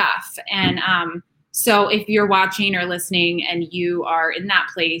ingrained stuff? And so if you're watching or listening and you are in that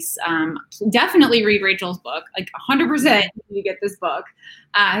place, definitely read Rachel's book. Like 100% you get this book.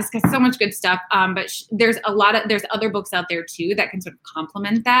 It's got so much good stuff. But there's other books out there too that can sort of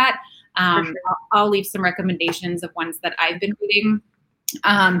complement that. Sure. I'll leave some recommendations of ones that I've been reading.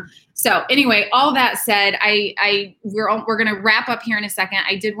 So anyway, all that said, we're going to wrap up here in a second.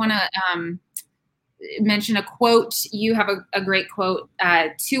 I did want to mention a quote. You have a great quote.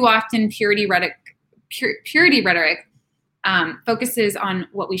 Too often purity rhetoric focuses on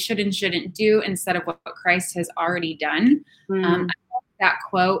what we should and shouldn't do instead of what Christ has already done. I love that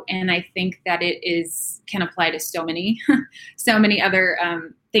quote, and I think that it can apply to so many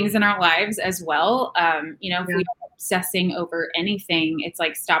other things in our lives as well. If we're obsessing over anything, it's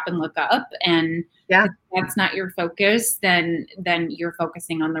like stop and look up, and if that's not your focus, then you're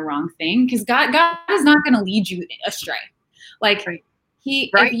focusing on the wrong thing, because God is not going to lead you astray. Like,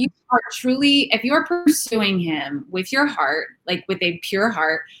 if you are pursuing him with your heart, like with a pure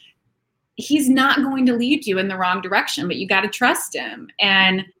heart, he's not going to lead you in the wrong direction, but you got to trust him.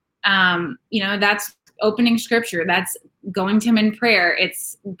 And, that's opening scripture. That's going to him in prayer.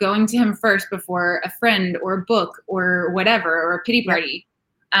 It's going to him first before a friend or a book or whatever, or a pity party.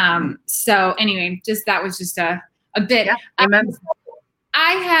 So anyway, that was just a bit. Yeah, amen.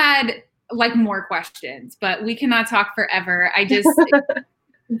 I had like more questions, but we cannot talk forever. It's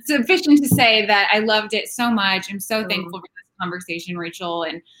sufficient to say that I loved it so much. I'm so thankful for this conversation, Rachel,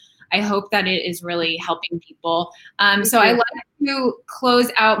 and I hope that it is really helping people. So I like to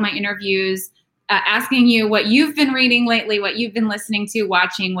close out my interviews asking you what you've been reading lately, what you've been listening to,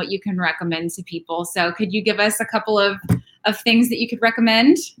 watching, what you can recommend to people. So could you give us a couple of things that you could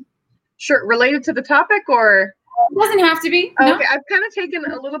recommend? Sure. Related to the topic, or? It doesn't have to be. Okay, no? I've kind of taken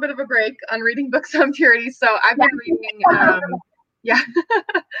a little bit of a break on reading books on purity. So I've been reading,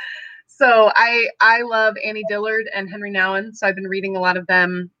 So I love Annie Dillard and Henry Nouwen. So I've been reading a lot of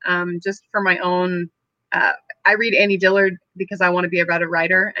them just for my own. I read Annie Dillard because I want to be a better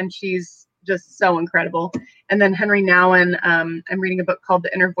writer, and she's just so incredible. And then Henry Nouwen, I'm reading a book called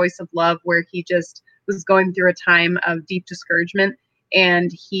The Inner Voice of Love, where he just was going through a time of deep discouragement,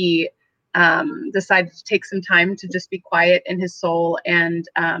 and he decided to take some time to just be quiet in his soul. And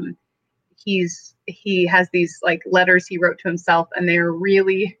he has these like letters he wrote to himself, and they're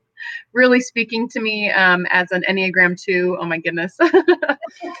really, really speaking to me as an Enneagram 2. Oh my goodness.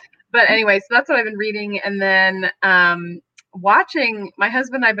 But anyway, so that's what I've been reading. And then my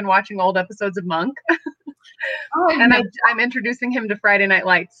husband and I've been watching old episodes of Monk. And I'm introducing him to Friday Night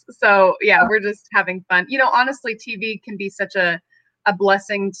Lights. So yeah, we're just having fun. Honestly, TV can be such a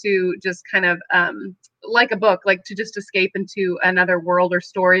blessing to just kind of like a book, like to just escape into another world or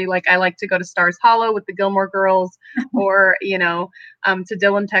story. Like I like to go to Stars Hollow with the Gilmore Girls, or to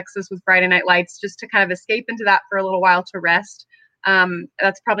Dillon, Texas with Friday Night Lights, just to kind of escape into that for a little while to rest.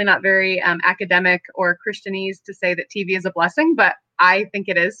 That's probably not very academic or Christianese to say that TV is a blessing, but I think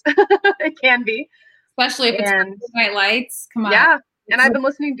it is. It can be, especially if it's Friday Night Lights. Come on. Yeah. And I've been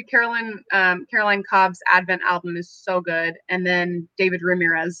listening to Caroline Cobb's Advent album is so good. And then David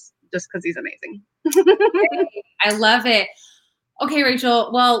Ramirez, just because he's amazing. I love it. Okay, Rachel.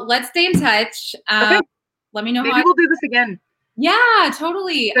 Well, let's stay in touch. Okay. Let me know. Maybe we'll do this again. Yeah,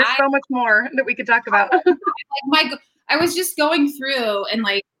 totally. There's so much more that we could talk about. I was just going through and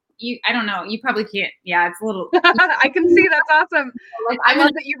like, I don't know. You probably can't. Yeah, it's a little. I can see. That's awesome. Like, I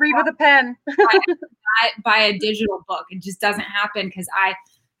love that you read with a pen. buy a digital book. It just doesn't happen because I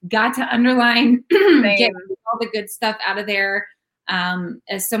got to underline, get all the good stuff out of there.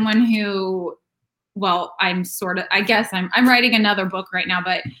 As someone who, I guess I'm writing another book right now,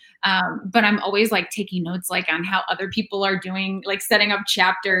 but I'm always like taking notes, like on how other people are doing, like setting up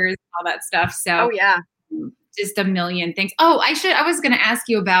chapters, all that stuff. So, oh yeah. Just a million things. Oh, I was going to ask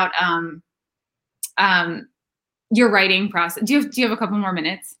you about, your writing process. Do you have a couple more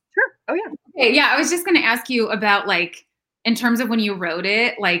minutes? Sure. Oh yeah. Okay, yeah, I was just going to ask you about like in terms of when you wrote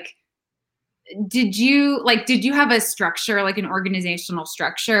it, like did you have a structure, like an organizational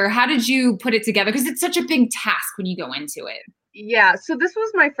structure? How did you put it together? Because it's such a big task when you go into it. Yeah. So this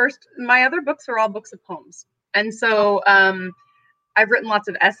was my other books are all books of poems. And so I've written lots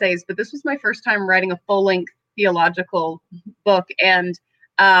of essays, but this was my first time writing a full-length theological book. And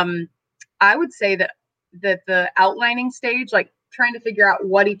I would say that the outlining stage, like trying to figure out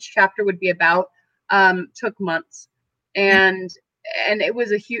what each chapter would be about, took months. And it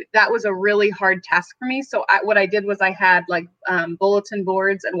was that was a really hard task for me. So what I did was I had like bulletin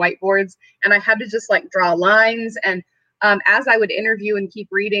boards and whiteboards, and I had to just like draw lines. And as I would interview and keep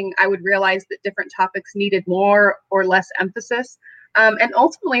reading, I would realize that different topics needed more or less emphasis. And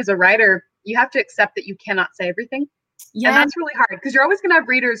ultimately, as a writer, you have to accept that you cannot say everything. Yeah. And that's really hard because you're always going to have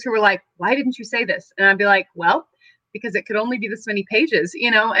readers who are like, why didn't you say this? And I'd be like, well, because it could only be this many pages, you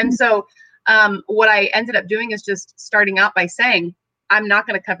know? And so what I ended up doing is just starting out by saying, I'm not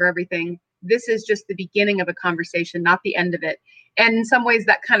going to cover everything. This is just the beginning of a conversation, not the end of it. And in some ways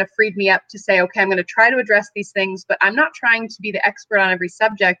that kind of freed me up to say, okay, I'm going to try to address these things, but I'm not trying to be the expert on every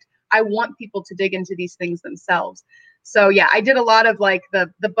subject. I want people to dig into these things themselves. So yeah, I did a lot of like the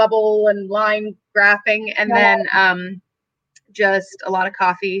bubble and line graphing, and then just a lot of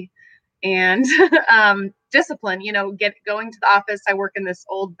coffee and discipline, you know, going to the office. I work in this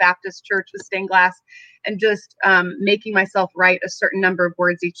old Baptist church with stained glass, and just making myself write a certain number of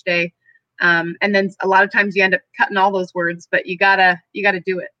words each day. And then a lot of times you end up cutting all those words, but you gotta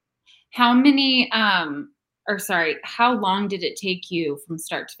do it. How long did it take you from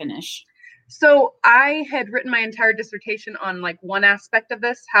start to finish? So I had written my entire dissertation on like one aspect of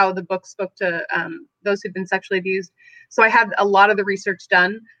this, how the book spoke to those who've been sexually abused. So I had a lot of the research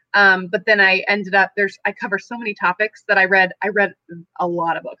done. But then I ended up I cover so many topics that I read a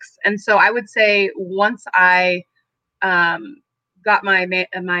lot of books. And so I would say once I got my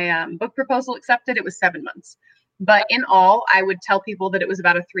book proposal accepted, it was 7 months. But in all, I would tell people that it was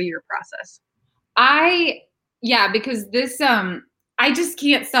about a 3-year process. Because this, I just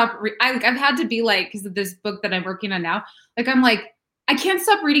can't stop. I've had to be like, because of this book that I'm working on now, like, I'm like, I can't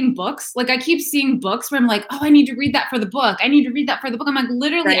stop reading books. Like I keep seeing books where I'm like, oh, I need to read that for the book. I need to read that for the book. I'm like,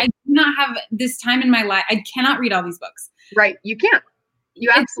 literally, right. I do not have this time in my life. I cannot read all these books. Right. You can't.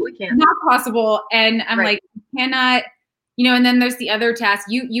 You absolutely can't. Not possible. And I'm like, I cannot, you know, and then there's the other task.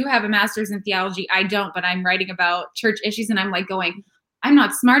 You have a master's in theology. I don't, but I'm writing about church issues. And I'm like going, I'm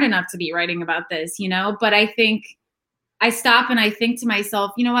not smart enough to be writing about this, you know, but I think I stop and I think to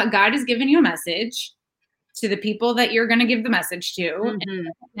myself, you know what? God has given you a message to the people that you're going to give the message to. Mm-hmm. And it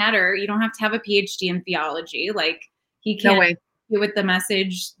doesn't matter. You don't have to have a PhD in theology. Like he can't do with the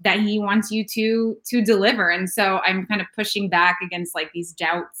message that he wants you to deliver. And so I'm kind of pushing back against like these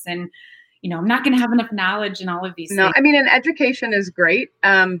doubts and, you know, I'm not going to have enough knowledge and all of these things. I mean, and education is great,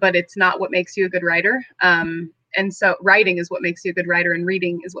 but it's not what makes you a good writer. And so writing is what makes you a good writer, and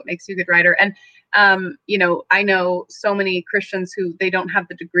reading is what makes you a good writer. And, you know, I know so many Christians who they don't have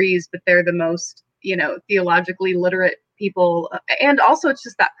the degrees, but they're the most, you know, theologically literate people. And also it's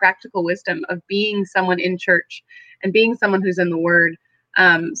just that practical wisdom of being someone in church and being someone who's in the word.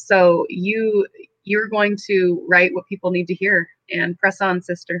 So you're going to write what people need to hear, and press on,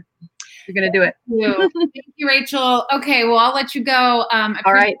 sister. You're going to do it. Thank you, Rachel. Okay. Well, I'll let you go.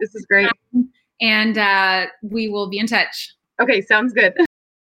 All right. This is great. And we will be in touch. Okay. Sounds good.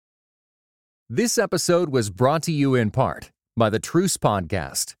 This episode was brought to you in part by the Truce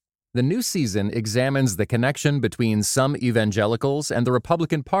Podcast. The new season examines the connection between some evangelicals and the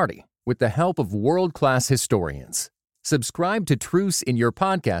Republican Party with the help of world-class historians. Subscribe to Truce in your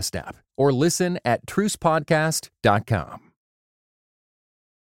podcast app or listen at trucepodcast.com.